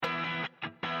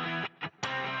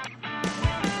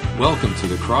Welcome to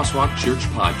the Crosswalk Church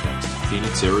Podcast,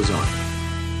 Phoenix, Arizona.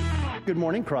 Good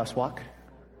morning, Crosswalk.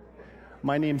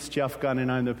 My name's Jeff Gunn,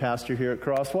 and I'm the pastor here at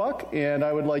Crosswalk, and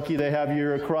I would like you to have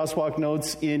your Crosswalk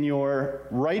notes in your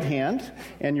right hand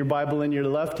and your Bible in your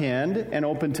left hand and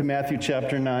open to Matthew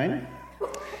chapter 9.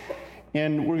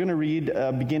 And we're going to read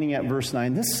beginning at verse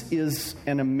 9. This is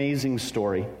an amazing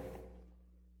story.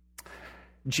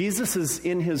 Jesus is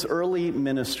in his early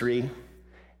ministry,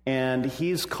 and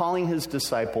he's calling his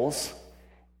disciples,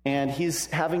 and he's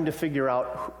having to figure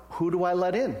out, who do I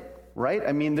let in, right?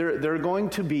 I mean, there are going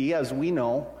to be, as we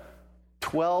know,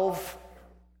 12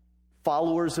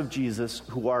 followers of Jesus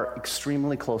who are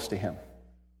extremely close to him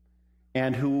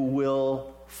and who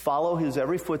will follow his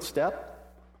every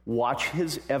footstep, watch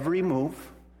his every move,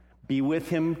 be with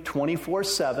him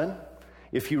 24/7.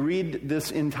 If you read this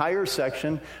entire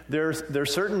section, there's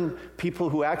certain people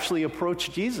who actually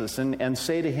approach Jesus and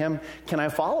say to him, "Can I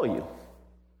follow you?"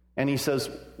 And he says,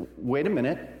 "Wait a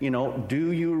minute,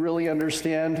 do you really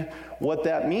understand what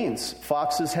that means?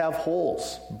 Foxes have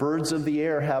holes, birds of the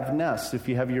air have nests." If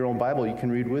you have your own Bible, you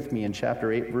can read with me in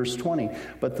chapter 8, verse 20.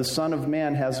 "But the Son of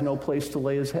Man has no place to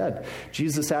lay his head."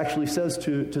 Jesus actually says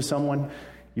to someone,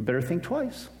 "You better think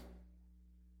twice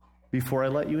before I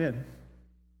let you in."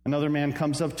 Another man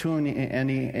comes up to him,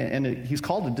 and he's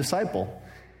called a disciple.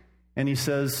 And he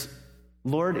says,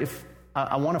 "Lord, if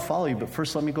I want to follow you, but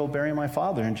first let me go bury my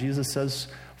father." And Jesus says,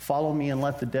 "Follow me and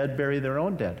let the dead bury their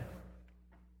own dead.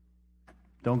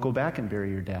 Don't go back and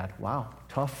bury your dad." Wow,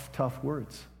 tough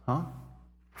words, huh?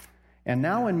 And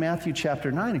now in Matthew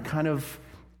chapter 9, kind of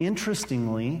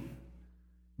interestingly,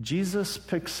 Jesus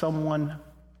picks someone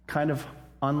kind of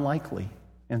unlikely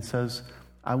and says,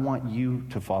 "I want you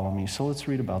to follow me." So let's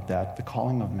read about that, the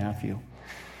calling of Matthew.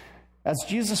 As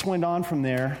Jesus went on from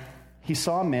there, he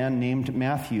saw a man named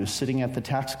Matthew sitting at the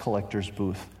tax collector's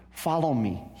booth. "Follow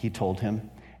me," he told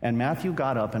him, and Matthew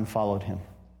got up and followed him.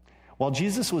 While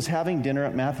Jesus was having dinner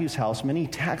at Matthew's house, many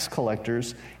tax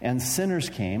collectors and sinners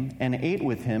came and ate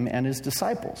with him and his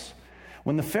disciples.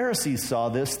 When the Pharisees saw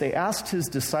this, they asked his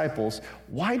disciples,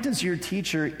 "Why does your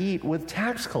teacher eat with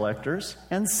tax collectors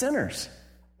and sinners?"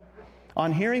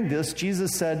 On hearing this,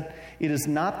 Jesus said, "It is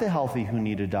not the healthy who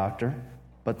need a doctor,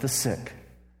 but the sick.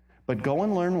 But go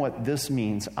and learn what this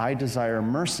means. I desire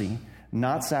mercy,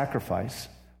 not sacrifice,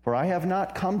 for I have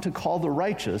not come to call the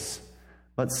righteous,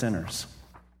 but sinners."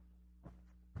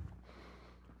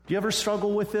 Do you ever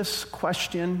struggle with this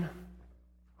question?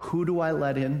 Who do I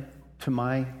let in to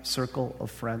my circle of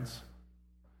friends?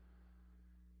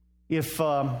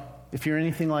 If you're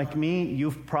anything like me,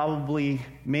 you've probably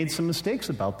made some mistakes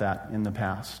about that in the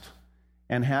past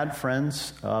and had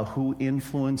friends who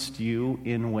influenced you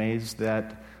in ways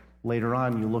that later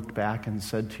on you looked back and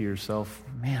said to yourself,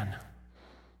 "Man,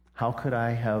 how could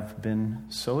I have been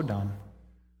so dumb?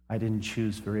 I didn't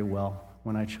choose very well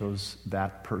when I chose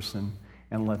that person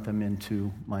and let them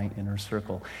into my inner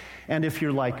circle." And if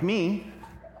you're like me,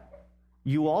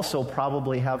 you also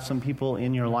probably have some people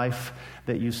in your life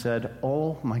that you said,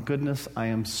 "Oh my goodness, I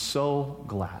am so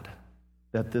glad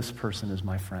that this person is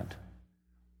my friend.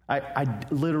 I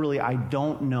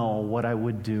don't know what I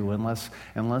would do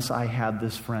unless I had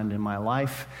this friend in my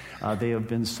life. They have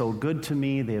been so good to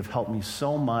me. They have helped me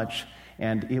so much,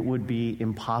 and it would be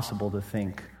impossible to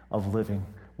think of living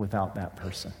without that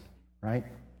person," right?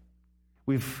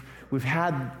 We've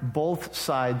had both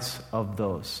sides of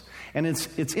those. And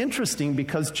it's interesting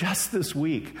because just this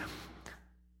week,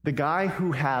 the guy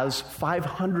who has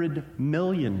 500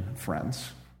 million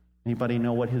friends, anybody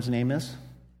know what his name is?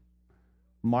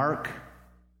 Mark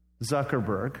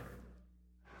Zuckerberg,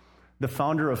 the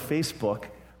founder of Facebook,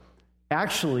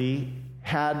 actually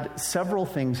had several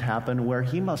things happen where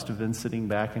he must have been sitting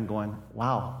back and going,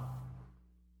 "Wow,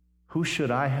 who should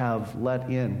I have let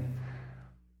in?"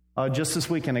 Just this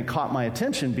weekend, it caught my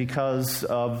attention because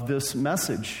of this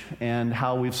message and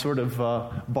how we've sort of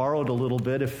borrowed a little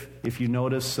bit. If you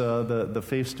notice the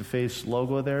face-to-face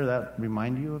logo there, that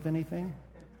remind you of anything?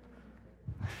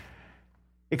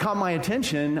 It caught my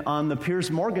attention on the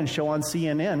Piers Morgan show on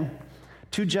CNN.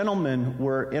 Two gentlemen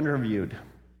were interviewed.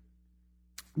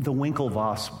 The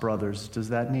Winklevoss brothers. Does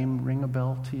that name ring a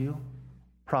bell to you?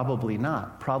 Probably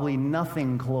not. Probably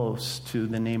nothing close to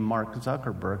the name Mark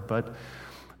Zuckerberg, but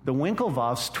the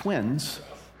Winklevoss twins,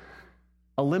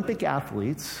 Olympic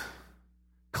athletes,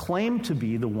 claim to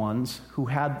be the ones who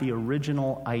had the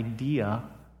original idea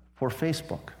for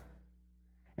Facebook.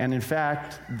 And in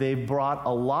fact, they brought a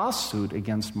lawsuit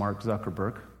against Mark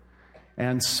Zuckerberg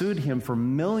and sued him for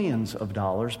millions of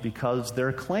dollars because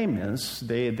their claim is,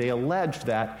 they allege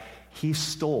that he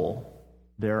stole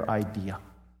their idea.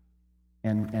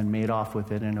 and made off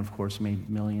with it, and of course made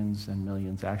millions and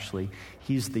millions. Actually,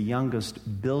 he's the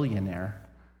youngest billionaire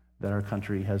that our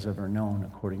country has ever known,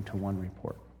 according to one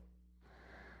report.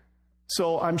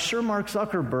 So I'm sure Mark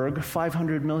Zuckerberg,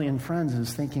 500 million friends,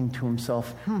 is thinking to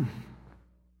himself,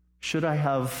 should I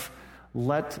have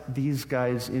let these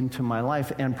guys into my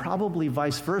life? And probably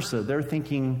vice versa. They're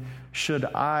thinking, should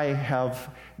I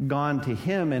have gone to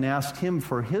him and asked him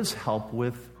for his help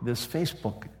with this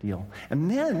Facebook deal? And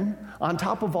then, on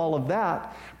top of all of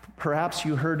that, perhaps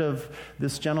you heard of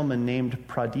this gentleman named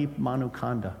Pradeep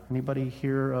Manukanda. Anybody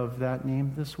hear of that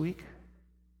name this week?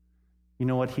 You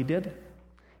know what he did?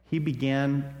 He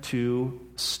began to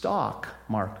stalk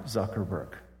Mark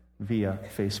Zuckerberg via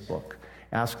Facebook,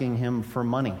 asking him for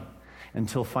money,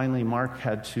 until finally Mark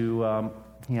had to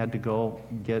go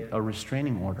get a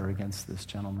restraining order against this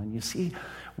gentleman. You see,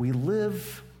 we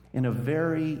live in a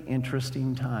very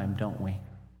interesting time, don't we?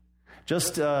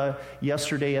 Just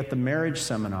yesterday at the marriage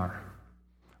seminar,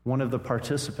 one of the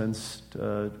participants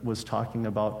was talking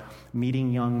about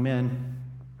meeting young men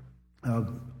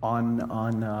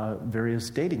on various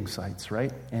dating sites,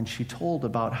 right? And she told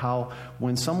about how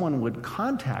when someone would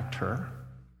contact her,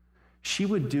 she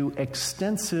would do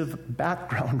extensive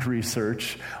background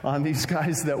research on these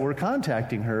guys that were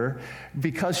contacting her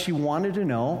because she wanted to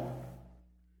know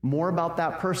more about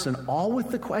that person, all with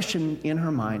the question in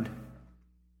her mind,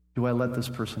 do I let this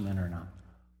person in or not?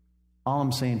 All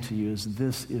I'm saying to you is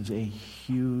this is a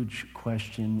huge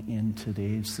question in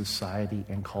today's society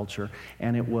and culture,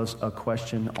 and it was a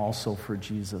question also for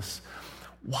Jesus.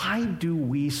 Why do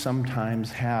we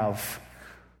sometimes have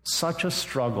such a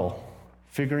struggle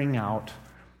figuring out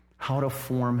how to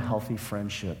form healthy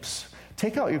friendships?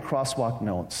 Take out your crosswalk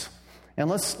notes, and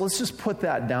let's just put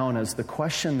that down as the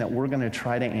question that we're going to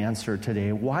try to answer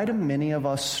today. Why do many of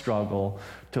us struggle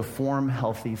to form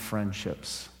healthy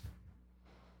friendships?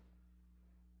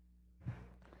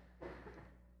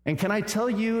 And can I tell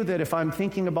you that if I'm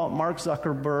thinking about Mark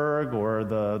Zuckerberg or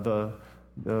the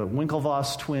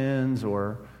Winklevoss twins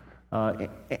or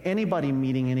anybody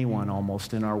meeting anyone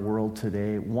almost in our world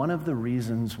today, one of the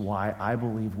reasons why I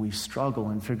believe we struggle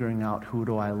in figuring out who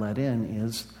do I let in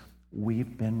is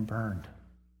we've been burned.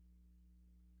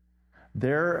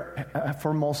 There,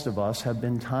 for most of us, have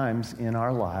been times in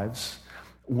our lives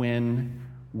when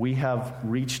we have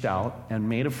reached out and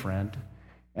made a friend,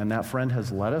 and that friend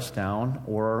has let us down,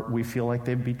 or we feel like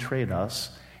they've betrayed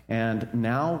us, and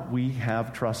now we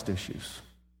have trust issues.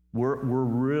 We're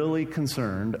really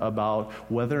concerned about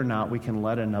whether or not we can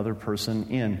let another person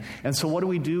in. And so what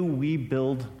do? We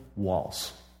build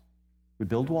walls. We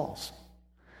build walls.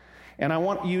 And I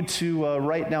want you to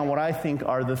write down what I think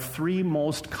are the 3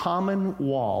 most common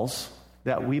walls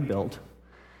that we build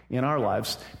in our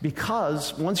lives,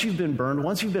 because once you've been burned,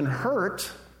 once you've been hurt,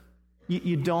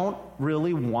 you don't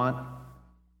really want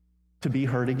to be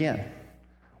hurt again.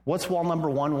 What's wall number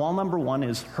 1? Wall number 1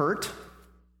 is hurt.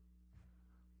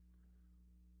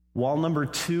 Wall number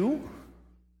 2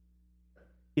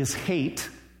 is hate.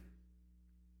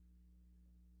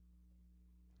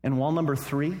 And wall number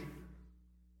 3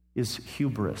 is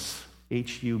hubris,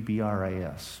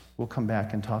 Hubris. We'll come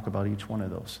back and talk about each one of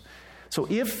those. So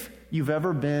if you've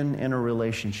ever been in a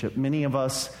relationship, many of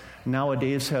us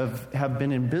nowadays have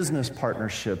been in business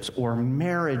partnerships or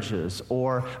marriages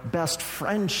or best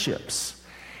friendships,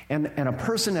 and a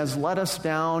person has let us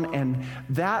down, and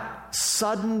that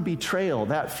sudden betrayal,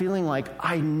 that feeling like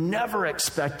I never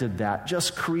expected that,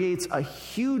 just creates a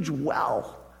huge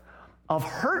well of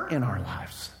hurt in our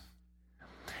lives.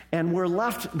 And we're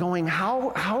left going,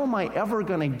 how am I ever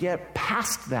going to get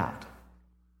past that?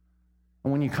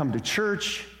 And when you come to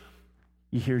church,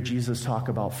 you hear Jesus talk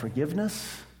about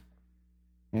forgiveness,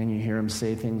 and you hear him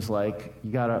say things like,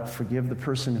 you got to forgive the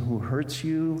person who hurts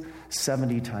you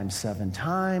 70 times 7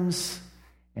 times.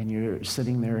 And you're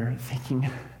sitting there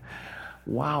thinking,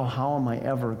 wow, how am I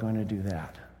ever going to do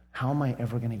that? How am I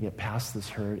ever going to get past this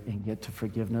hurt and get to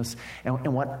forgiveness?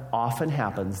 And what often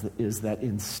happens is that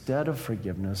instead of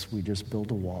forgiveness, we just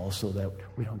build a wall so that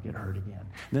we don't get hurt again.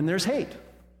 Then there's hate,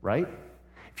 right?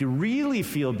 If you really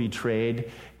feel betrayed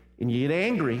and you get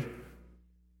angry,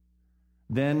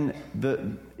 then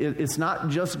it's not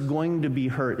just going to be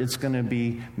hurt. It's going to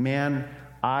be, man,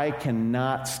 I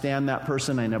cannot stand that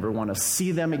person. I never want to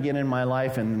see them again in my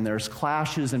life. And then there's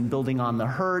clashes and building on the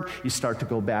hurt. You start to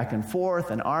go back and forth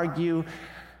and argue.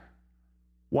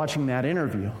 Watching that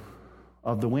interview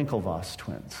of the Winklevoss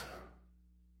twins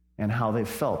and how they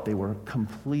felt they were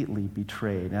completely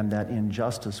betrayed and that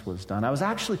injustice was done, I was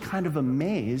actually kind of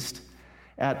amazed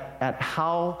at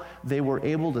how they were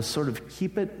able to sort of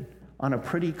keep it on a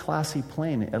pretty classy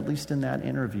plane, at least in that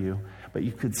interview. But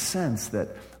you could sense that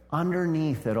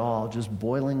underneath it all, just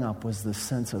boiling up, was the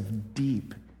sense of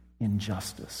deep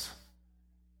injustice.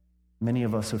 Many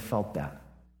of us have felt that.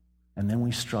 And then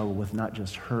we struggle with not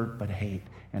just hurt, but hate.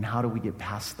 And how do we get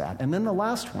past that? And then the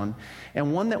last one,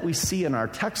 and one that we see in our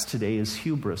text today, is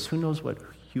hubris. Who knows what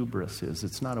hubris is?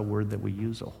 It's not a word that we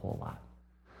use a whole lot.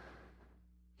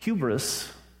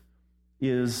 Hubris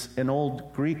is an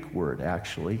old Greek word,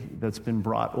 actually, that's been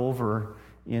brought over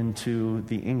into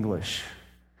the English.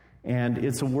 And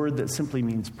it's a word that simply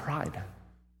means pride.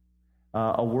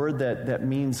 A word that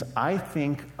means, I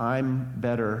think I'm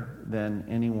better than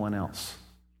anyone else.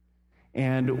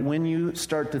 And when you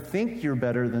start to think you're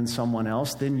better than someone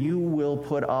else, then you will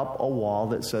put up a wall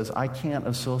that says, I can't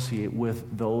associate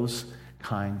with those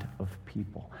kind of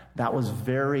people. That was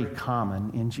very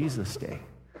common in Jesus' day,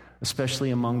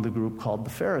 especially among the group called the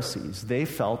Pharisees. They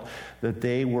felt that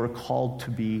they were called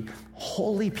to be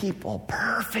holy people,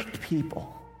 perfect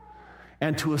people,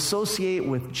 and to associate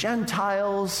with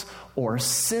Gentiles or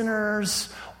sinners,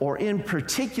 or in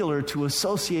particular to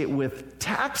associate with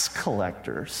tax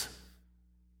collectors.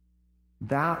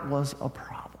 That was a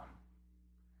problem.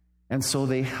 And so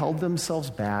they held themselves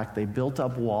back, they built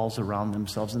up walls around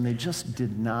themselves, and they just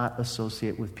did not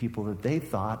associate with people that they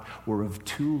thought were of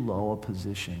too low a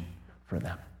position for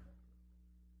them.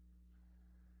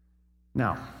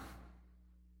 Now,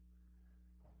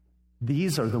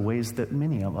 these are the ways that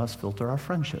many of us filter our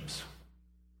friendships.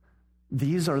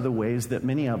 These are the ways that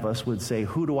many of us would say,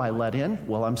 who do I let in?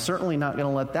 Well, I'm certainly not going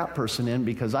to let that person in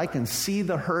because I can see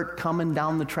the hurt coming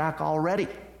down the track already.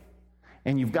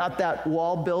 And you've got that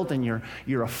wall built and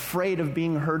you're afraid of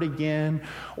being hurt again,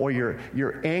 or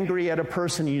you're angry at a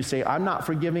person and you say, I'm not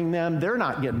forgiving them. They're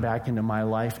not getting back into my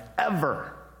life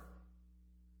ever.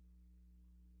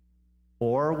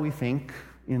 Or we think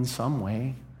in some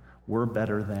way we're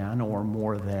better than or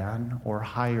more than or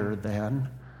higher than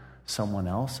someone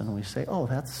else, and we say, oh,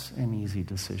 that's an easy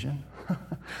decision.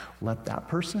 Let that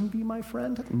person be my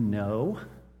friend? No.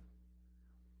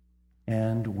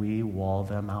 And we wall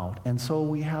them out. And so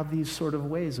we have these sort of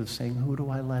ways of saying, who do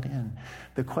I let in?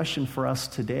 The question for us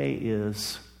today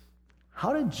is,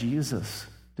 how did Jesus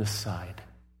decide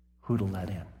who to let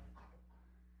in?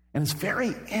 And it's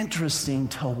very interesting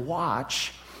to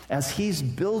watch as he's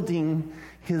building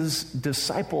his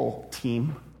disciple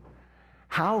team,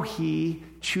 how he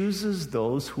chooses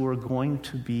those who are going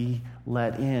to be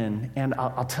let in. And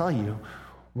I'll tell you,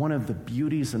 one of the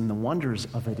beauties and the wonders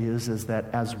of it is that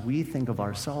as we think of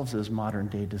ourselves as modern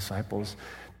day disciples,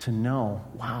 to know,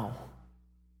 wow,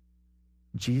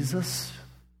 Jesus,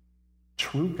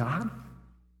 true God,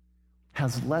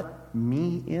 has let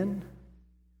me in,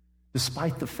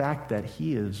 despite the fact that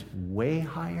he is way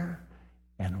higher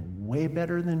and way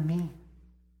better than me.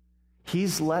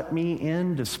 He's let me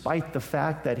in despite the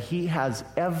fact that he has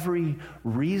every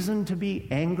reason to be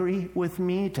angry with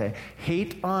me, to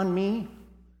hate on me,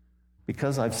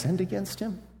 because I've sinned against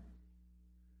him.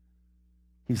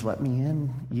 He's let me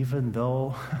in even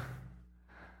though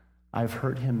I've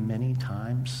hurt him many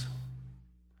times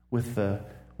with the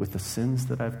sins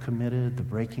that I've committed, the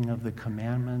breaking of the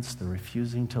commandments, the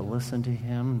refusing to listen to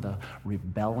him, the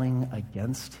rebelling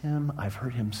against him. I've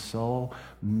hurt him so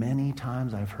many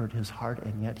times. I've hurt his heart,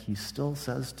 and yet he still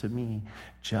says to me,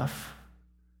 Jeff,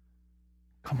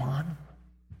 come on.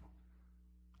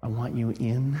 I want you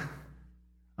in.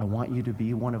 I want you to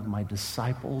be one of my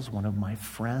disciples, one of my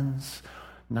friends.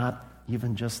 Not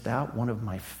even just that, one of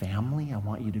my family. I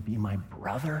want you to be my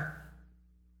brother.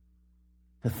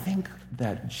 To think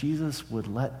that Jesus would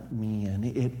let me in,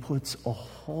 it puts a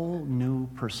whole new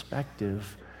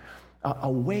perspective,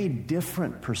 a way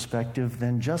different perspective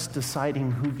than just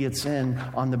deciding who gets in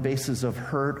on the basis of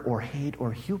hurt or hate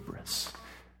or hubris.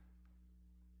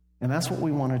 And that's what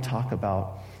we want to talk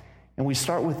about. And we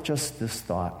start with just this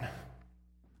thought.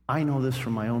 I know this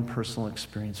from my own personal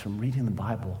experience from reading the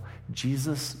Bible.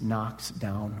 Jesus knocks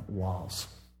down walls.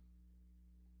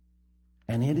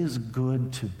 And it is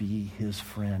good to be his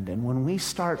friend. And when we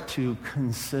start to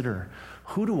consider,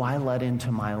 who do I let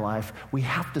into my life? We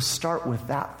have to start with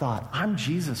that thought. I'm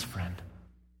Jesus' friend.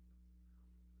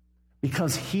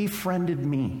 Because he friended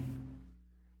me.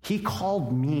 He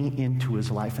called me into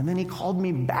his life. And then he called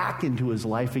me back into his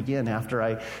life again after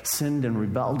I sinned and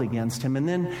rebelled against him. And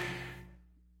then,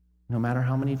 no matter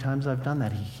how many times I've done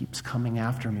that, he keeps coming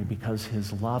after me because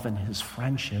his love and his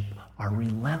friendship are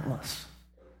relentless.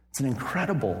 It's an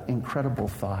incredible, incredible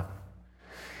thought.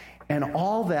 And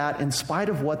all that in spite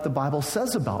of what the Bible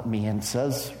says about me and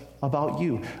says about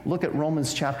you. Look at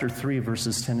Romans chapter 3,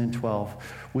 verses 10 and 12.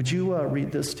 Would you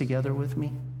read this together with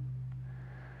me?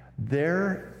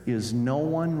 There is no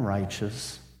one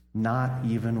righteous, not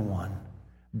even one.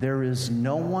 There is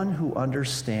no one who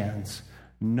understands,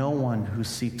 no one who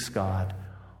seeks God.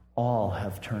 All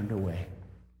have turned away.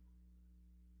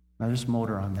 Now just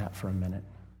motor on that for a minute.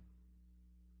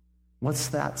 What's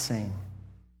that saying?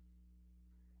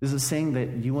 Is it saying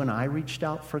that you and I reached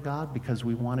out for God because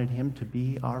we wanted him to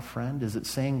be our friend? Is it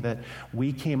saying that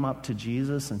we came up to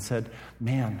Jesus and said,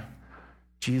 man,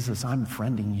 Jesus, I'm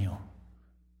friending you?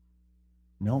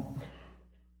 Nope.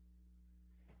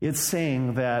 It's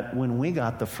saying that when we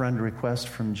got the friend request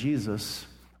from Jesus,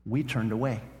 we turned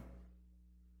away.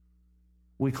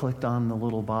 We clicked on the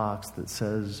little box that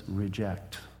says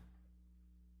reject.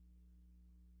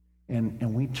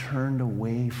 And we turned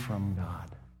away from God.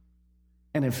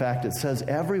 And in fact, it says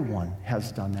everyone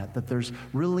has done that there's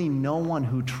really no one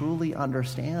who truly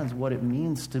understands what it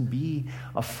means to be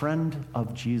a friend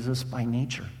of Jesus by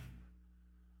nature.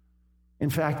 In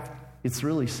fact, it's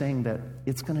really saying that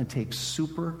it's going to take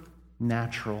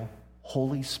supernatural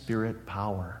Holy Spirit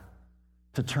power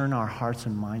to turn our hearts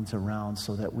and minds around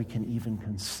so that we can even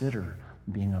consider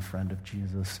being a friend of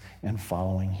Jesus and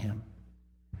following him.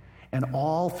 And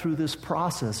all through this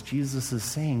process, Jesus is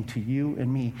saying to you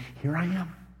and me, here I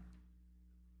am.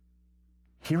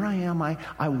 Here I am.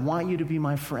 I want you to be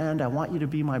my friend. I want you to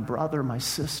be my brother, my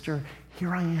sister.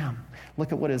 Here I am.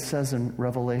 Look at what it says in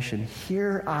Revelation.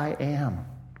 Here I am.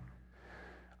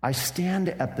 I stand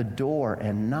at the door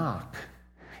and knock.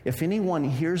 If anyone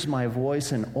hears my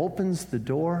voice and opens the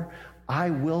door, I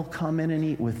will come in and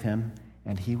eat with him,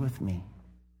 and he with me.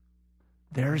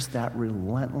 There's that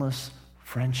relentless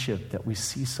friendship that we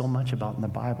see so much about in the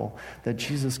Bible, that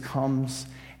Jesus comes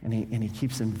and he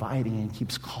keeps inviting and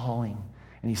keeps calling,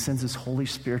 and he sends his Holy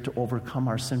Spirit to overcome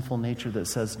our sinful nature that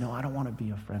says, no, I don't want to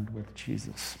be a friend with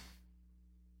Jesus.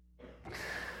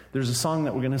 There's a song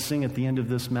that we're going to sing at the end of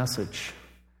this message.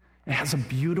 It has a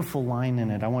beautiful line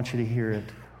in it. I want you to hear it.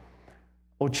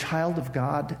 O child of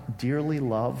God, dearly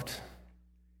loved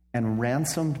and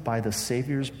ransomed by the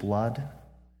Savior's blood,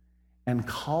 and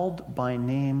called by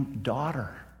name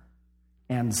daughter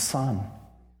and son,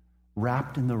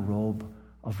 wrapped in the robe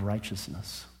of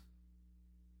righteousness.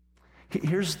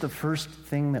 Here's the first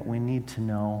thing that we need to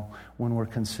know when we're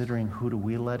considering who do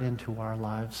we let into our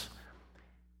lives.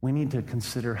 We need to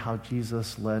consider how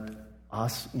Jesus let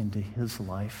us into his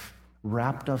life,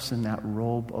 wrapped us in that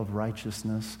robe of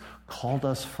righteousness, called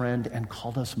us friend, and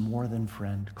called us more than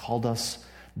friend, called us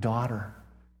daughter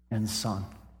and son.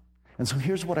 And so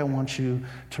here's what I want you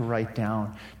to write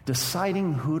down.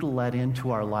 Deciding who to let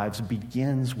into our lives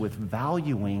begins with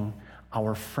valuing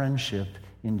our friendship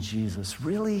in Jesus,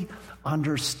 really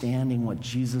understanding what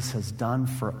Jesus has done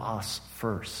for us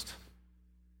first.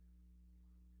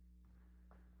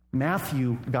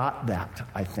 Matthew got that,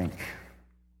 I think.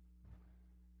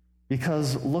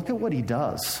 Because look at what he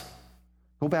does.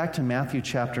 Go back to Matthew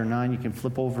chapter 9. You can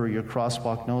flip over your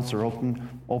crosswalk notes or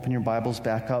open your Bibles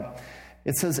back up.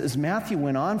 It says, as Matthew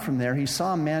went on from there, he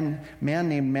saw a man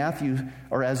named Matthew,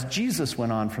 or as Jesus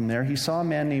went on from there, he saw a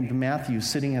man named Matthew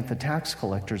sitting at the tax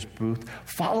collector's booth.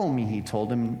 Follow me, he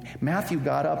told him. Matthew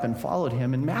got up and followed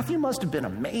him, and Matthew must have been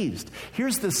amazed.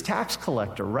 Here's this tax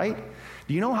collector, right?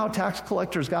 Do you know how tax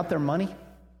collectors got their money?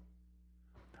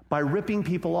 By ripping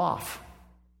people off.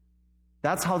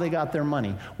 That's how they got their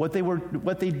money. What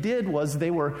they did was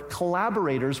they were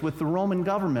collaborators with the Roman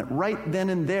government. Right then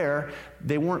and there,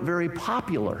 they weren't very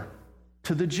popular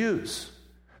to the Jews.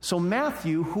 So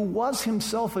Matthew, who was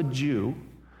himself a Jew,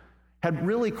 had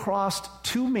really crossed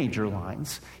two major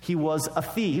lines. He was a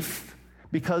thief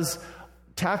because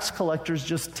tax collectors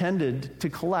just tended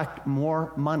to collect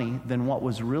more money than what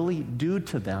was really due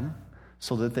to them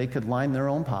so that they could line their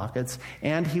own pockets.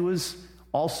 And he was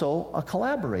also a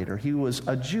collaborator. He was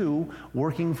a Jew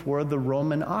working for the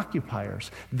Roman occupiers.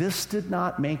 This did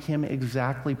not make him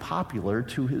exactly popular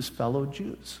to his fellow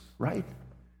Jews, right?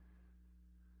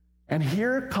 And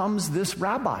here comes this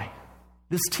rabbi,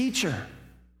 this teacher.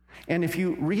 And if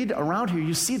you read around here,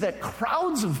 you see that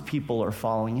crowds of people are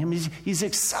following him. He's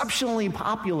exceptionally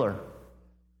popular.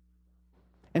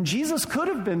 And Jesus could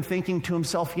have been thinking to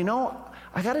himself,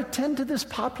 I got to tend to this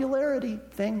popularity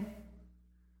thing.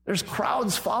 There's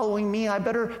crowds following me. I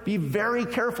better be very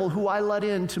careful who I let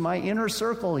into my inner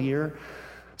circle here.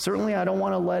 Certainly, I don't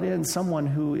want to let in someone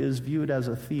who is viewed as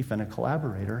a thief and a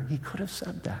collaborator. He could have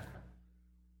said that.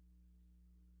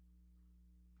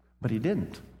 But he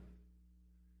didn't.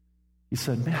 He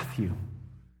said, Matthew,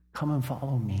 come and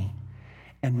follow me.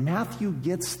 And Matthew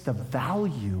gets the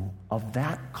value of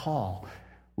that call.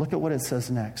 Look at what it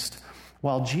says next.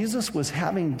 While Jesus was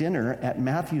having dinner at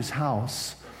Matthew's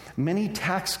house, many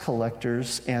tax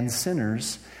collectors and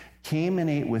sinners came and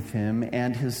ate with him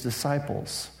and his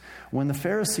disciples. When the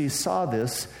Pharisees saw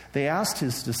this, they asked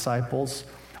his disciples,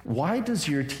 "Why does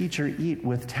your teacher eat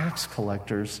with tax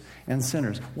collectors and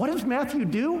sinners?" What does Matthew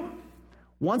do?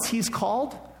 Once he's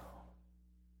called,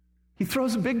 he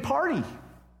throws a big party,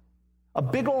 a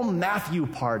big old Matthew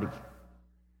party.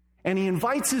 And he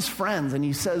invites his friends and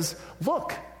he says,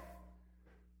 look,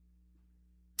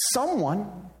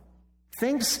 someone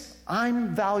thinks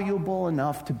I'm valuable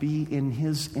enough to be in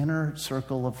his inner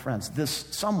circle of friends. This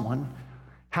someone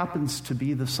happens to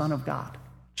be the Son of God,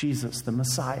 Jesus, the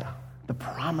Messiah, the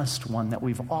promised one that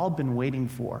we've all been waiting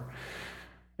for.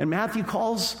 And Matthew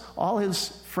calls all his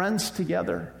friends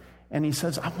together and he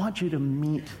says, I want you to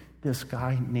meet this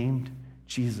guy named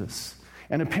Jesus.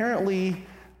 And apparently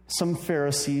some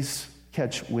Pharisees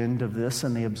catch wind of this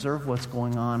and they observe what's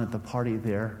going on at the party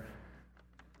there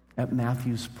at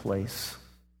Matthew's place.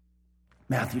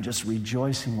 Matthew just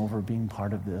rejoicing over being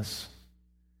part of this.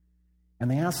 And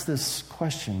they ask this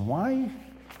question, why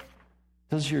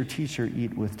does your teacher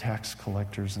eat with tax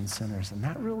collectors and sinners? And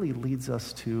that really leads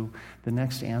us to the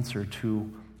next answer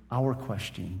to our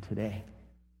question today.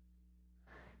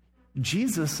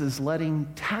 Jesus is letting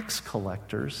tax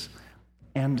collectors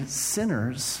and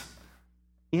sinners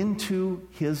into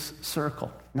his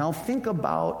circle. Now think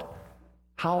about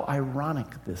how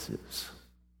ironic this is,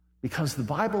 because the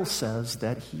Bible says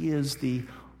that he is the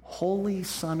holy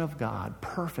Son of God,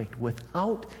 perfect,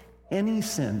 without any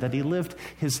sin, that he lived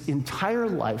his entire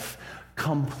life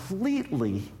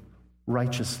completely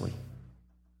righteously.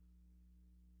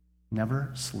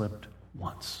 Never slipped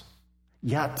once.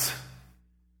 Yet,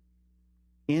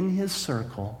 in his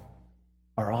circle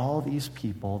are all these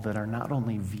people that are not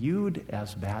only viewed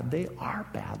as bad, they are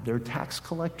bad. They're tax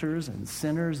collectors and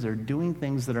sinners. They're doing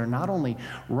things that are not only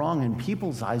wrong in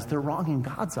people's eyes, they're wrong in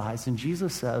God's eyes. And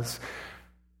Jesus says,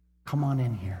 come on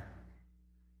in here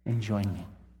and join me.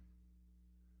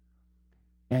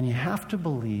 And you have to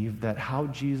believe that how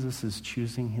Jesus is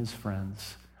choosing his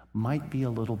friends might be a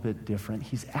little bit different.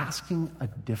 He's asking a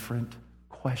different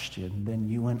question than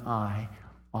you and I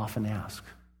often ask.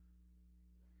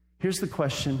 Here's the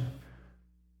question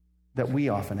that we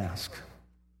often ask.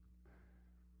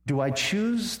 Do I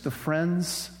choose the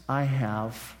friends I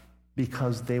have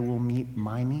because they will meet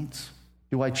my needs?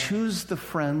 Do I choose the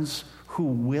friends who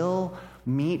will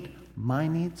meet my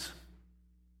needs?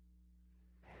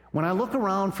 When I look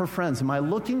around for friends, am I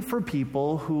looking for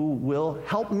people who will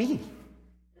help me,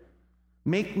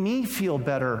 make me feel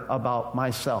better about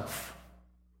myself,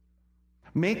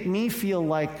 make me feel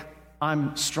like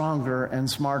I'm stronger and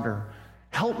smarter,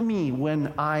 help me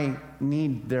when I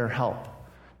need their help?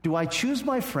 Do I choose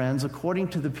my friends according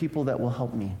to the people that will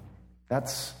help me?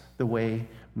 That's the way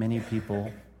many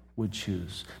people would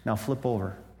choose. Now flip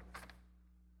over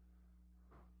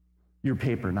your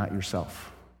paper, not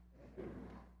yourself.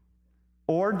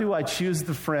 Or do I choose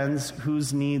the friends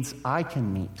whose needs I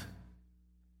can meet? Have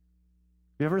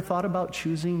you ever thought about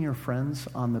choosing your friends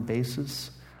on the basis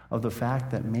of the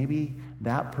fact that maybe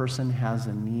that person has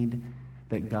a need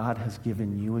that God has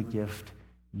given you a gift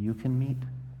you can meet?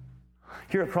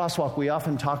 Here at Crosswalk, we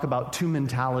often talk about two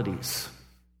mentalities.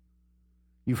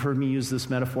 You've heard me use this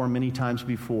metaphor many times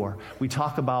before. We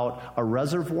talk about a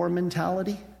reservoir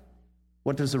mentality.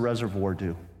 What does a reservoir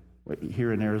do?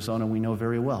 Here in Arizona, we know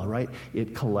very well, right?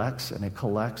 It collects and it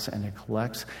collects and it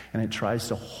collects, and it tries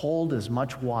to hold as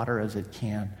much water as it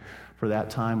can for that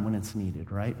time when it's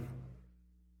needed, right?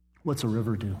 What's a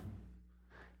river do?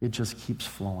 It just keeps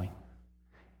flowing.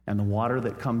 And the water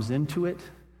that comes into it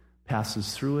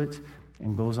passes through it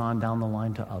and goes on down the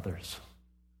line to others.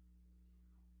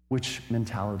 Which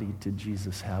mentality did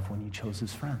Jesus have when he chose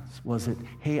his friends? Was it,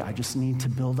 hey, I just need to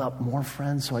build up more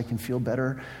friends so I can feel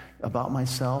better about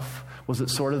myself? Was it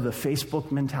sort of the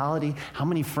Facebook mentality? How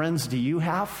many friends do you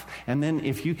have? And then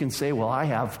if you can say, well, I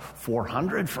have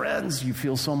 400 friends, you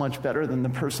feel so much better than the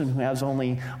person who has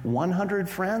only 100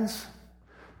 friends?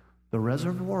 The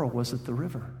reservoir, or was it the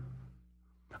river?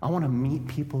 I want to meet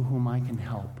people whom I can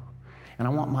help. And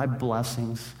I want my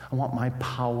blessings, I want my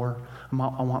power, I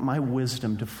want my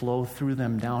wisdom to flow through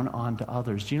them down onto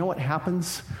others. Do you know what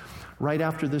happens right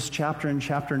after this chapter in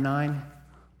chapter 9?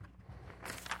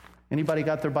 Anybody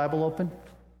got their Bible open?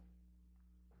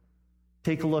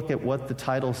 Take a look at what the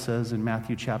title says in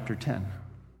Matthew chapter 10.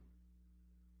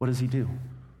 What does he do?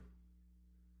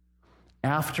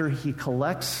 After he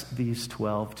collects these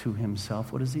 12 to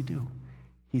himself, what does he do?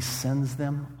 He sends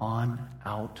them on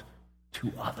out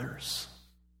to others.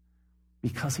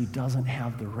 Because he doesn't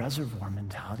have the reservoir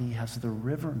mentality, he has the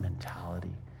river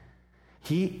mentality.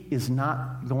 He is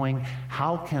not going,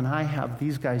 how can I have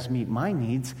these guys meet my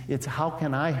needs? It's how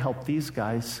can I help these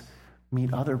guys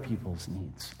meet other people's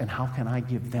needs? And how can I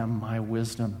give them my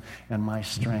wisdom and my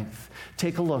strength?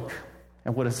 Take a look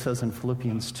at what it says in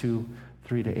Philippians 2,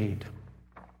 3-8.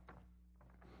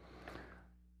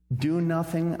 Do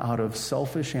nothing out of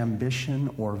selfish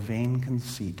ambition or vain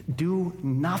conceit. Do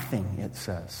nothing, it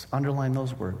says. Underline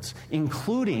those words.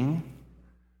 Including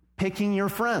picking your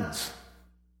friends.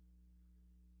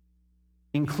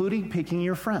 Including picking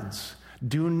your friends.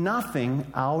 Do nothing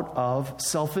out of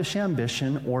selfish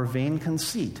ambition or vain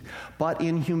conceit, but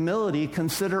in humility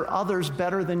consider others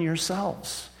better than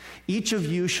yourselves. Each of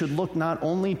you should look not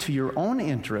only to your own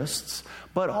interests,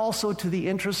 but also to the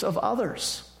interests of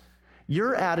others.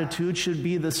 Your attitude should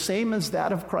be the same as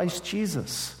that of Christ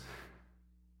Jesus.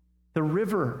 The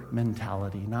river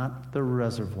mentality, not the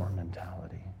reservoir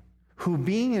mentality. Who,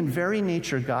 being in very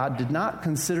nature God, did not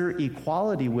consider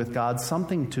equality with God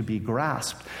something to be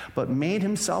grasped, but made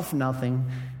himself nothing,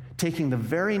 taking the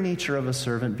very nature of a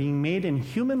servant, being made in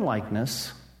human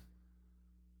likeness,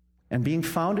 and being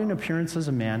found in appearance as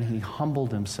a man, he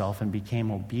humbled himself and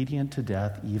became obedient to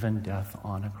death, even death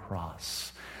on a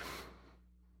cross.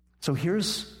 So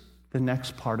here's the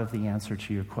next part of the answer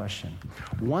to your question.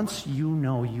 Once you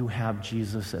know you have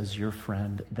Jesus as your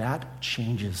friend, that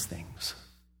changes things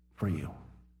for you.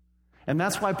 And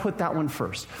that's why I put that one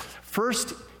first.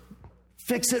 First,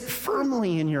 fix it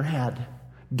firmly in your head.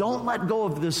 Don't let go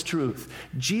of this truth.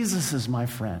 Jesus is my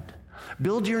friend.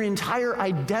 Build your entire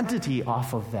identity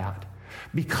off of that.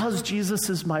 Because Jesus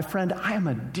is my friend, I am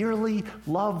a dearly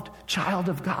loved child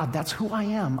of God. That's who I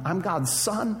am. I'm God's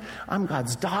son. I'm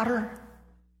God's daughter.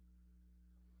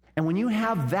 And when you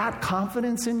have that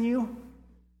confidence in you,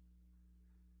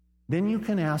 then you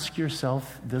can ask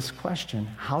yourself this question: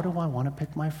 how do I want to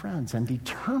pick my friends? And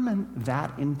determine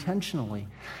that intentionally.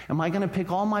 Am I going to pick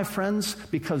all my friends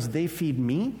because they feed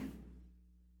me?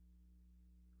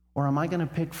 Or am I going to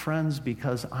pick friends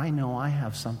because I know I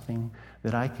have something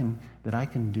that I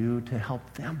can do to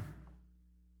help them?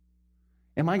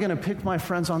 Am I going to pick my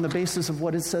friends on the basis of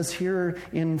what it says here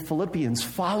in Philippians,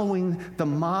 following the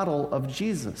model of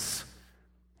Jesus,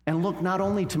 and look not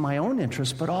only to my own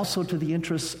interests, but also to the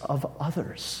interests of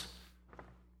others?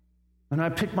 And I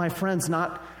pick my friends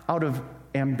not out of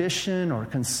ambition or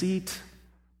conceit,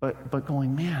 but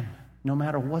going, man, no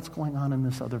matter what's going on in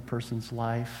this other person's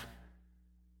life,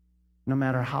 no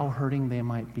matter how hurting they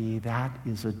might be, that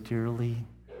is a dearly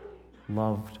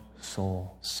loved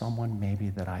soul, someone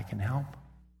maybe that I can help.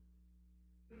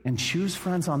 And choose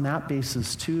friends on that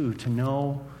basis too, to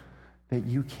know that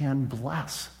you can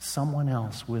bless someone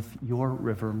else with your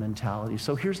river mentality.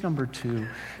 So here's number 2.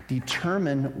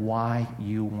 Determine why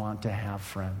you want to have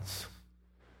friends.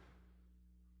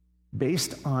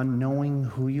 Based on knowing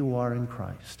who you are in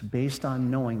Christ, based on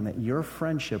knowing that your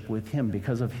friendship with him,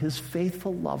 because of his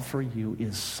faithful love for you,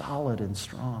 is solid and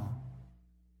strong,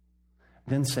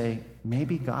 then say,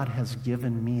 maybe God has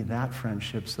given me that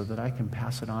friendship so that I can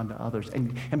pass it on to others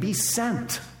and be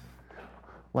sent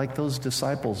like those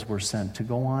disciples were sent to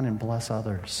go on and bless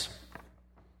others.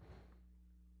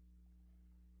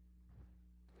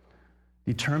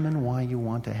 Determine why you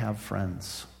want to have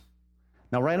friends.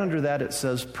 Now, right under that, it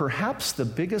says, perhaps the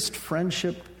biggest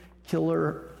friendship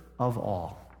killer of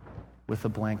all, with a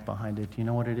blank behind it. Do you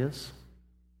know what it is?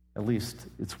 At least,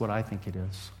 it's what I think it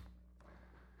is.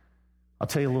 I'll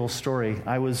tell you a little story.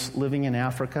 I was living in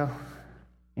Africa,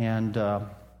 and I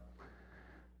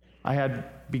had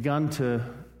begun to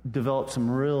develop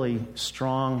some really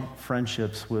strong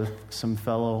friendships with some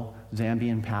fellow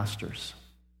Zambian pastors.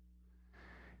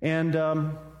 And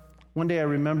one day I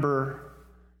remember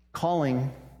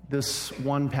calling this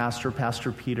one pastor,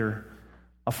 Pastor Peter,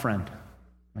 a friend.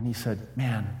 And he said,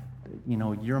 man,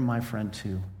 you're my friend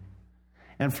too.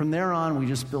 And from there on, we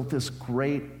just built this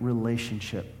great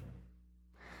relationship.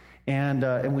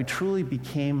 And we truly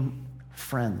became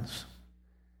friends.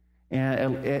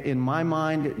 And in my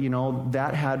mind,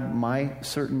 that had my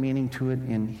certain meaning to it.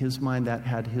 In his mind, that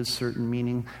had his certain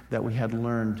meaning that we had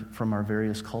learned from our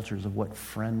various cultures of what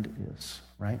friend is,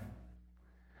 right?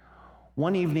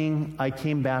 One evening, I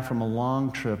came back from a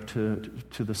long trip to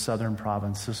the southern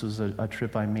province. This was a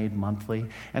trip I made monthly.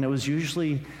 And it was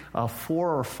usually 4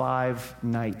 or 5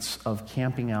 nights of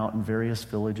camping out in various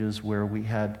villages where we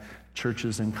had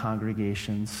churches and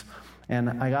congregations.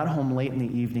 And I got home late in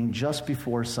the evening, just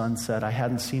before sunset. I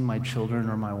hadn't seen my children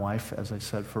or my wife, as I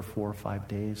said, for 4 or 5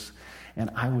 days. And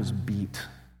I was beat.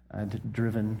 I'd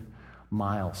driven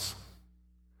miles.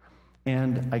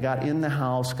 And I got in the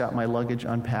house, got my luggage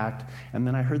unpacked, and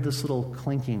then I heard this little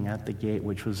clinking at the gate,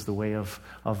 which was the way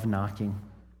of knocking.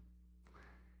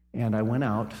 And I went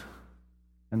out,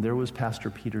 and there was Pastor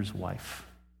Peter's wife.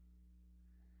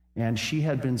 And she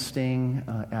had been staying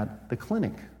at the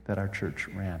clinic that our church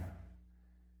ran.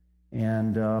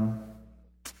 And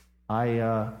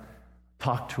I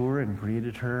talked to her and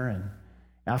greeted her, and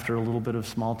after a little bit of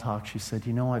small talk, she said,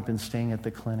 I've been staying at the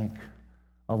clinic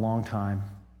a long time,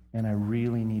 and I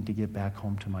really need to get back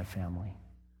home to my family.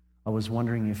 I was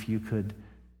wondering if you could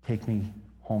take me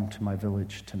home to my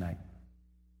village tonight.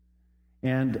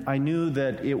 And I knew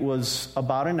that it was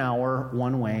about an hour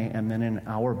one way and then an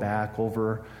hour back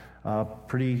over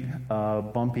pretty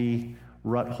bumpy,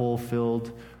 rut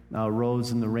hole-filled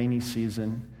roads in the rainy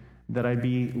season, that I'd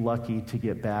be lucky to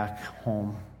get back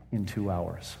home in 2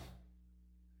 hours.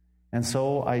 And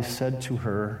so I said to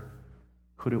her,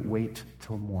 could it wait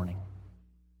till morning?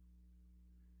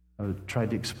 I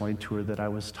tried to explain to her that I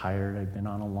was tired, I'd been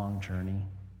on a long journey.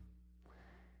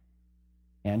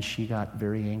 And she got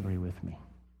very angry with me.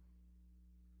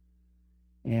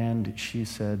 And she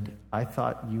said, I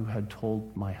thought you had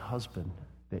told my husband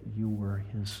that you were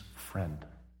his friend.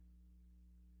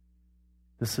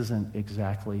 This isn't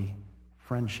exactly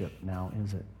friendship now,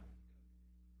 is it?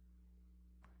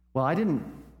 Well, I didn't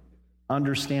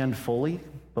understand fully,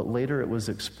 but later it was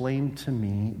explained to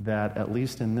me that at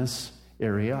least in this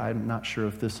area, I'm not sure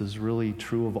if this is really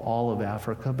true of all of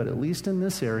Africa, but at least in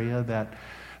this area,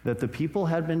 that the people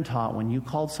had been taught when you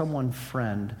called someone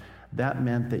friend, that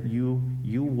meant that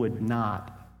you would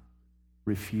not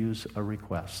refuse a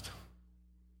request.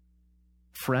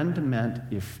 Friend meant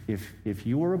if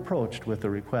you were approached with a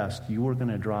request, you were going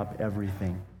to drop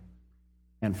everything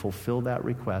and fulfill that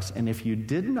request. And if you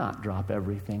did not drop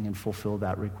everything and fulfill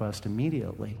that request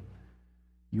immediately,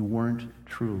 you weren't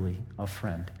truly a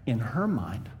friend. In her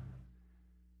mind,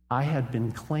 I had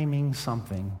been claiming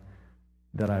something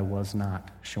that I was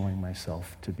not showing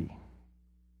myself to be.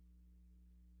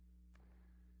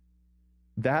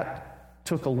 That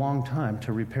took a long time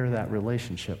to repair that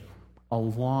relationship. A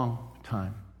long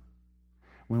time.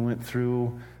 We went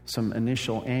through some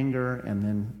initial anger and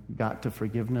then got to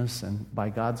forgiveness, and by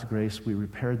God's grace, we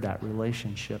repaired that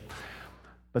relationship.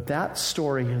 But that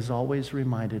story has always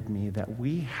reminded me that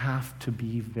we have to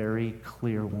be very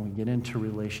clear when we get into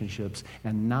relationships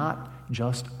and not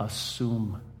just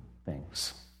assume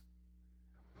things.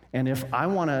 And if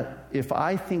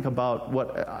I think about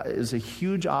what is a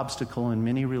huge obstacle in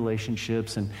many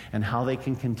relationships and how they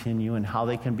can continue and how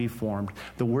they can be formed,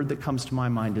 the word that comes to my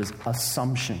mind is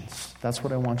assumptions. That's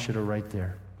what I want you to write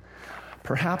there.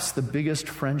 Perhaps the biggest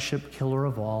friendship killer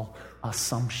of all,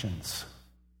 assumptions.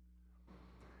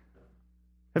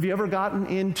 Have you ever gotten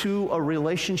into a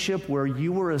relationship where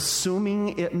you were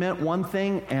assuming it meant one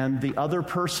thing and the other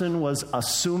person was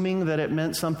assuming that it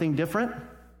meant something different?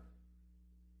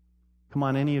 Come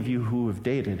on, any of you who have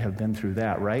dated have been through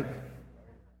that, right?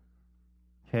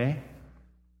 Okay?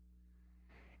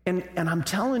 And I'm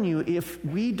telling you, if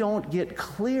we don't get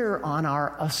clear on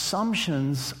our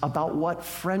assumptions about what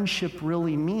friendship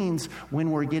really means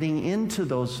when we're getting into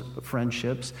those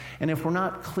friendships, and if we're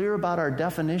not clear about our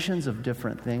definitions of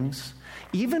different things,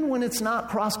 even when it's not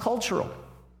cross-cultural,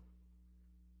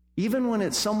 even when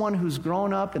it's someone who's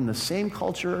grown up in the same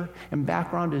culture and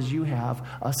background as you have,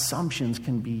 assumptions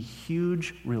can be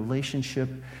huge relationship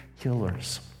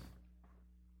killers.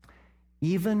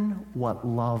 Even what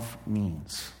love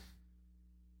means.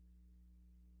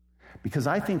 Because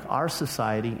I think our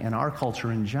society and our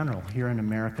culture in general here in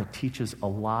America teaches a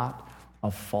lot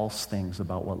of false things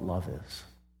about what love is.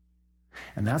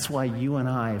 And that's why you and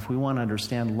I, if we want to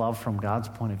understand love from God's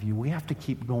point of view, we have to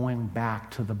keep going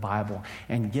back to the Bible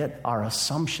and get our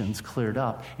assumptions cleared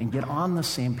up and get on the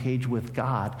same page with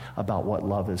God about what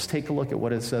love is. Take a look at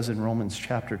what it says in Romans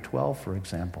chapter 12, for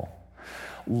example.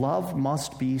 Love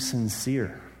must be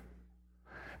sincere.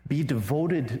 Be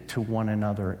devoted to one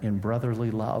another in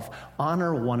brotherly love.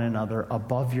 Honor one another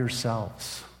above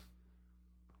yourselves.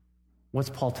 What's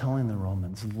Paul telling the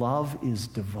Romans? Love is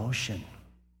devotion.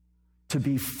 To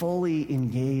be fully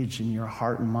engaged in your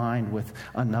heart and mind with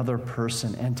another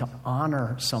person and to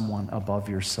honor someone above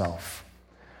yourself.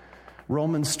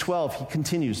 Romans 12, he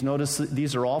continues. Notice that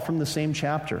these are all from the same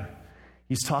chapter.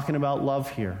 He's talking about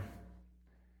love here.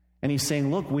 And he's saying,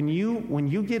 look, when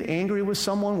you get angry with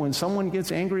someone, when someone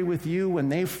gets angry with you, when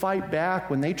they fight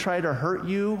back, when they try to hurt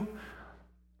you,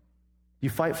 you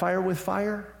fight fire with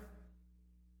fire?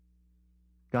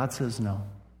 God says no.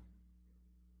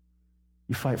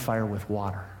 You fight fire with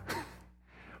water.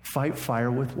 Fight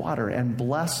fire with water and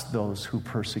bless those who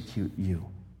persecute you.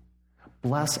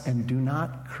 Bless and do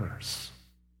not curse.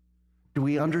 Do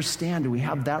we understand? Do we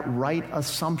have that right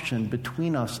assumption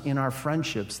between us in our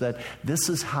friendships that this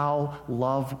is how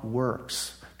love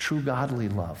works, true godly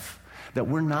love? That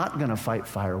we're not going to fight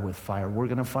fire with fire. We're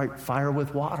going to fight fire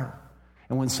with water.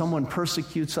 And when someone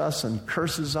persecutes us and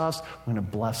curses us, we're going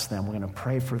to bless them. We're going to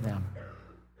pray for them.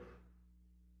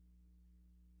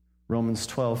 Romans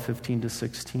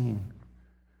 12:15-16.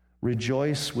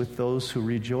 Rejoice with those who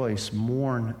rejoice.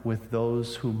 Mourn with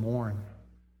those who mourn.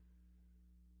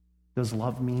 Does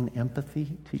love mean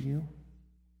empathy to you?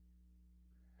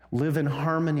 Live in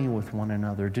harmony with one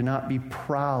another. Do not be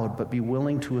proud, but be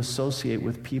willing to associate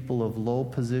with people of low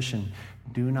position.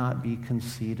 Do not be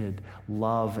conceited.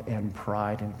 Love and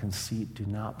pride and conceit do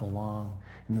not belong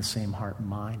in the same heart and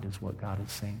mind, is what God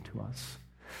is saying to us.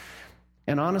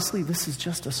 And honestly, this is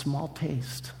just a small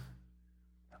taste.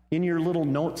 In your little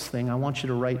notes thing, I want you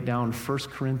to write down 1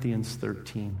 Corinthians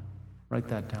 13. Write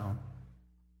that down.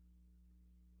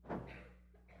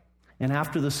 And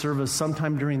after the service,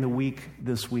 sometime during the week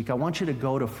this week, I want you to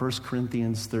go to 1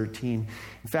 Corinthians 13.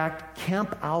 In fact,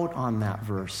 camp out on that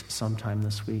verse sometime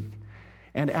this week.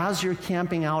 And as you're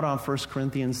camping out on 1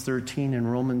 Corinthians 13 and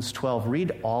Romans 12,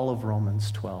 read all of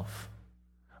Romans 12.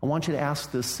 I want you to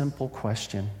ask this simple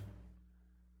question.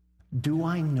 Do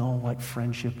I know what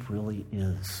friendship really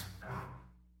is?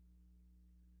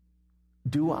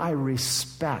 Do I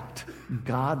respect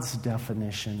God's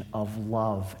definition of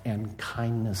love and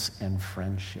kindness and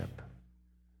friendship?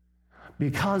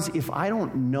 Because if I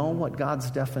don't know what God's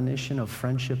definition of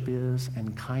friendship is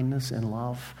and kindness and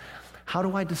love, how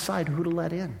do I decide who to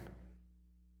let in?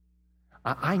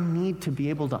 I need to be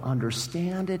able to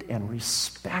understand it and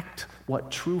respect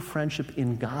what true friendship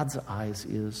in God's eyes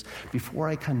is before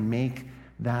I can make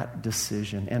that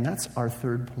decision. And that's our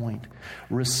third point.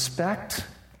 Respect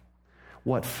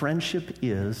what friendship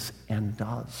is and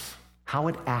does, how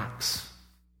it acts.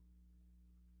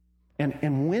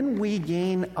 And when we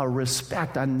gain a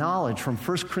respect, a knowledge from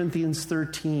 1 Corinthians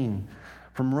 13,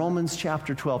 from Romans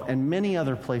chapter 12, and many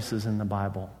other places in the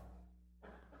Bible,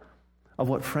 of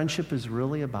what friendship is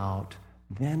really about,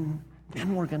 then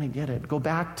we're going to get it. Go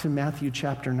back to Matthew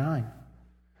chapter 9.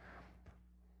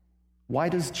 Why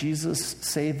does Jesus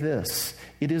say this?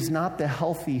 It is not the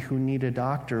healthy who need a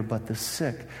doctor, but the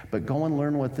sick. But go and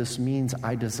learn what this means.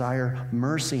 I desire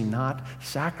mercy, not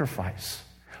sacrifice.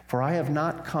 For I have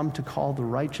not come to call the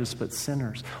righteous, but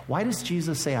sinners. Why does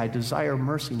Jesus say, I desire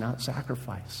mercy, not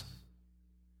sacrifice?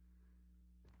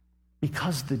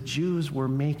 Because the Jews were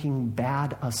making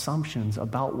bad assumptions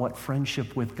about what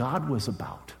friendship with God was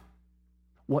about,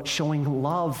 what showing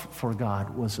love for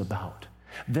God was about.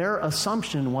 Their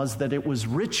assumption was that it was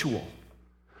ritual,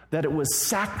 that it was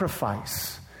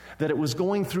sacrifice, that it was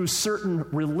going through certain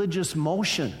religious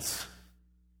motions.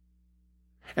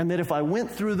 And that if I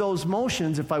went through those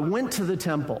motions, if I went to the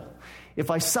temple, if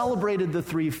I celebrated the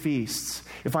 3 feasts,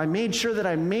 if I made sure that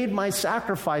I made my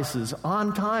sacrifices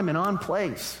on time and on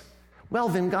place, well,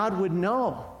 then God would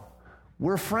know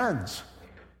we're friends.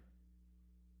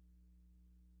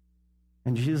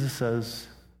 And Jesus says,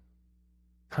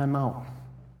 time out.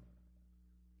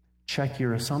 Check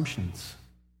your assumptions,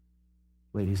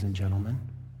 ladies and gentlemen.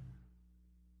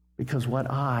 Because what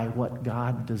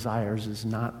God desires is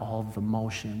not all the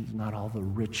motions, not all the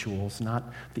rituals,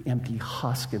 not the empty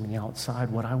husk in the outside.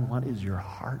 What I want is your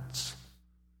hearts.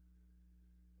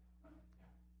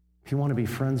 If you want to be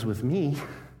friends with me,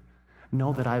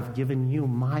 know that I've given you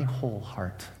my whole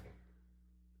heart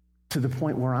to the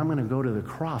point where I'm going to go to the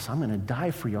cross. I'm going to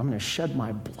die for you. I'm going to shed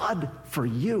my blood for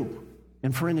you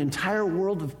and for an entire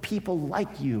world of people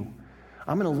like you.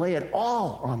 I'm going to lay it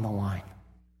all on the line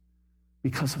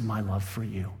because of my love for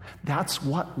you. That's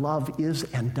what love is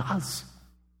and does.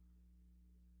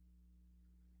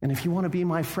 And if you want to be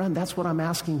my friend, that's what I'm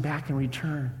asking back in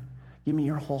return. Give me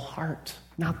your whole heart,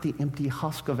 not the empty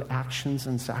husk of actions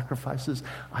and sacrifices.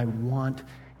 I want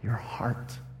your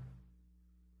heart.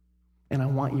 And I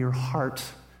want your heart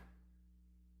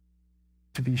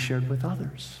to be shared with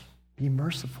others. Be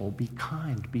merciful, be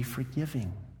kind, be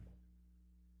forgiving.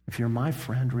 If you're my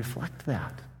friend, reflect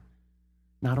that.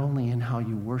 Not only in how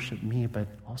you worship me, but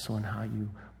also in how you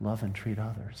love and treat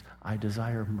others. I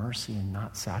desire mercy and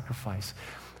not sacrifice.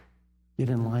 Get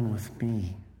in line with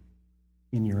me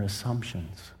in your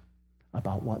assumptions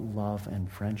about what love and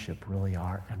friendship really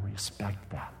are, and respect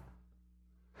that.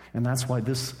 And that's why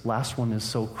this last one is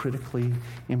so critically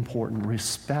important.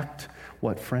 Respect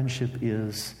what friendship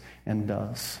is and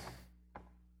does.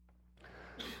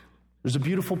 There's a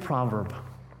beautiful proverb,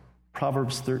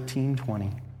 Proverbs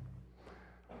 13:20.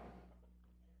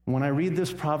 When I read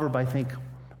this proverb, I think,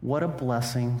 what a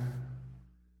blessing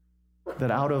that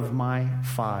out of my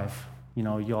 5,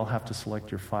 you all have to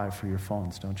select your 5 for your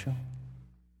phones, don't you?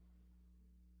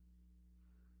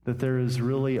 That there is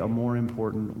really a more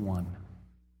important one,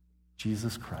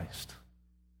 Jesus Christ.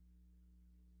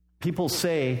 People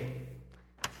say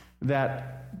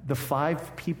that the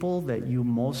 5 people that you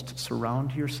most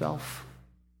surround yourself,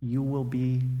 you will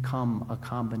become a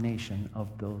combination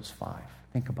of those 5.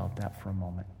 Think about that for a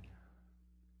moment.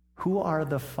 Who are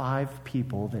the 5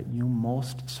 people that you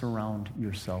most surround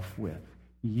yourself with?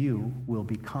 You will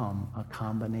become a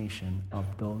combination of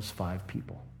those 5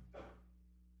 people.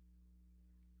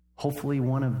 Hopefully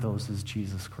one of those is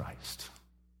Jesus Christ.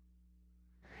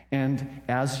 And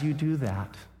as you do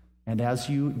that, and as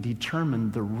you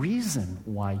determine the reason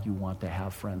why you want to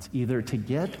have friends, either to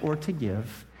get or to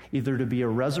give, either to be a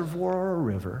reservoir or a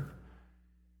river,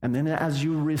 and then as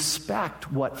you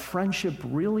respect what friendship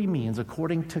really means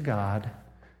according to God,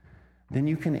 then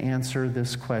you can answer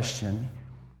this question,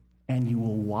 and you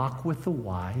will walk with the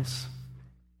wise,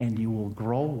 and you will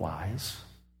grow wise,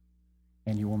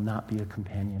 and you will not be a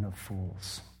companion of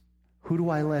fools. Who do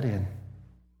I let in?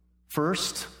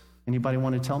 First, anybody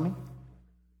want to tell me?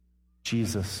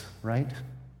 Jesus, right?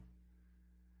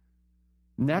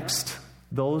 Next,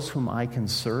 those whom I can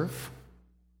serve.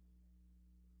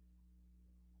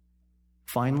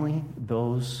 Finally,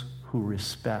 those who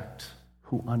respect,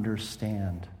 who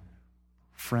understand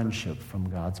friendship from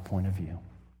God's point of view.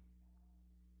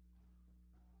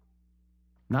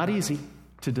 Not easy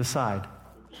to decide,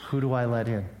 who do I let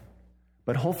in?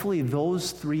 But hopefully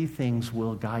those 3 things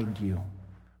will guide you.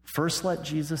 First, let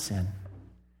Jesus in.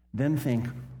 Then think,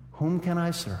 whom can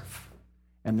I serve?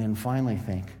 And then finally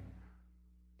think,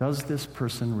 does this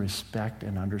person respect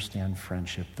and understand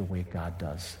friendship the way God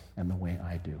does and the way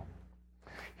I do?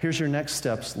 Here's your next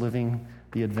steps living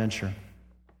the adventure.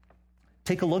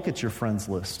 Take a look at your friends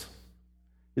list.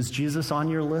 Is Jesus on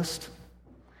your list?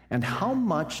 And how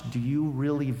much do you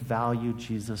really value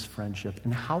Jesus' friendship?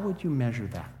 And how would you measure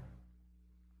that?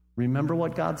 Remember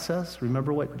what God says?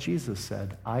 Remember what Jesus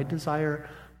said. I desire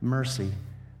mercy,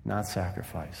 not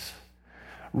sacrifice.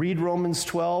 Read Romans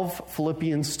 12,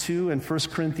 Philippians 2, and 1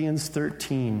 Corinthians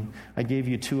 13. I gave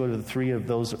you 2 out of the 3 of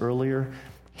those earlier.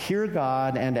 Hear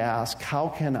God and ask, how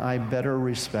can I better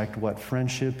respect what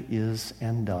friendship is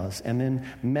and does? And then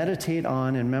meditate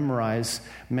on and memorize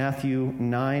Matthew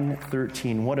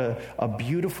 9:13. What a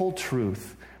beautiful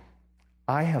truth.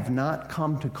 I have not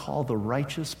come to call the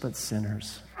righteous but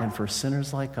sinners. And for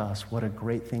sinners like us, what a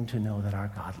great thing to know that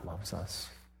our God loves us.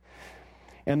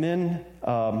 And then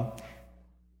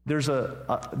there's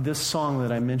this song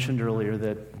that I mentioned earlier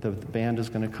that the band is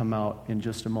going to come out in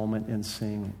just a moment and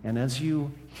sing. And as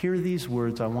you hear these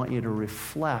words, I want you to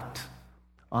reflect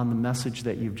on the message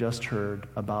that you've just heard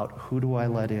about who do I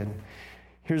let in.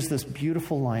 Here's this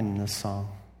beautiful line in this song.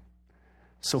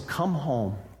 So come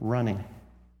home running.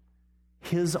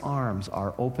 His arms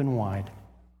are open wide.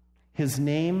 His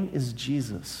name is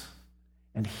Jesus,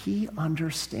 and he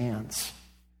understands.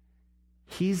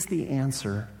 He's the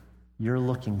answer you're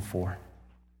looking for.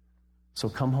 So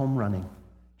come home running,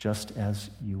 just as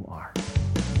you are.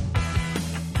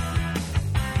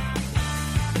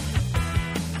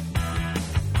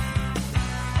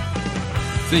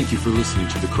 Thank you for listening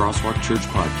to the Crosswalk Church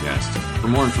Podcast. For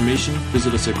more information,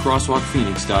 visit us at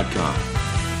crosswalkphoenix.com.